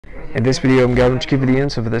In this video, I'm going to give you the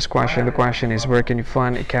answer for this question. The question is, where can you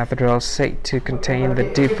find a cathedral said to contain the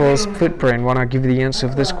devil's footprint? When I give you the answer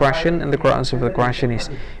of this question, and the correct answer for the question is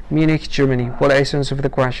Munich, Germany. What is the answer for the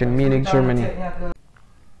question? Munich, Germany.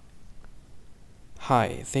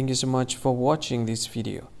 Hi, thank you so much for watching this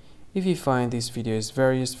video. If you find this video is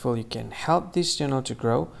very useful, you can help this channel to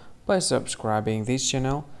grow by subscribing this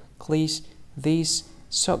channel. Please this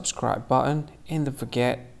subscribe button and don't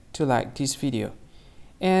forget to like this video.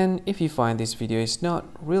 And if you find this video is not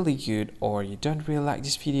really good, or you don't really like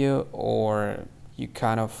this video, or you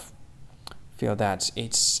kind of feel that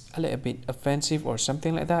it's a little bit offensive or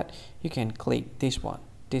something like that, you can click this one,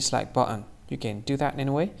 dislike button. You can do that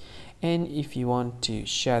anyway. And if you want to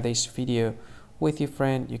share this video with your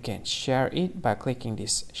friend, you can share it by clicking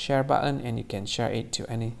this share button, and you can share it to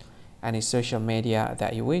any social media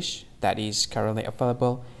that you wish that is currently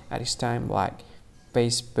available at this time, like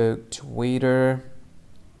Facebook, Twitter,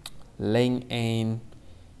 LinkedIn,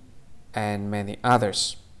 and many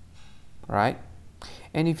others, right?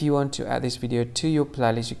 And if you want to add this video to your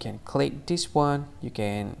playlist, you can click this one. You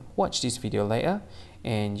can watch this video later,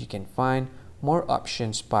 and you can find more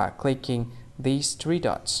options by clicking these three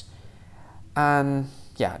dots. And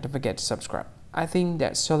yeah, don't forget to subscribe. I think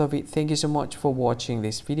that's all of it. Thank you so much for watching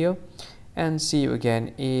this video, and see you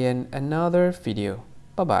again in another video.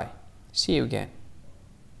 Bye bye. See you again.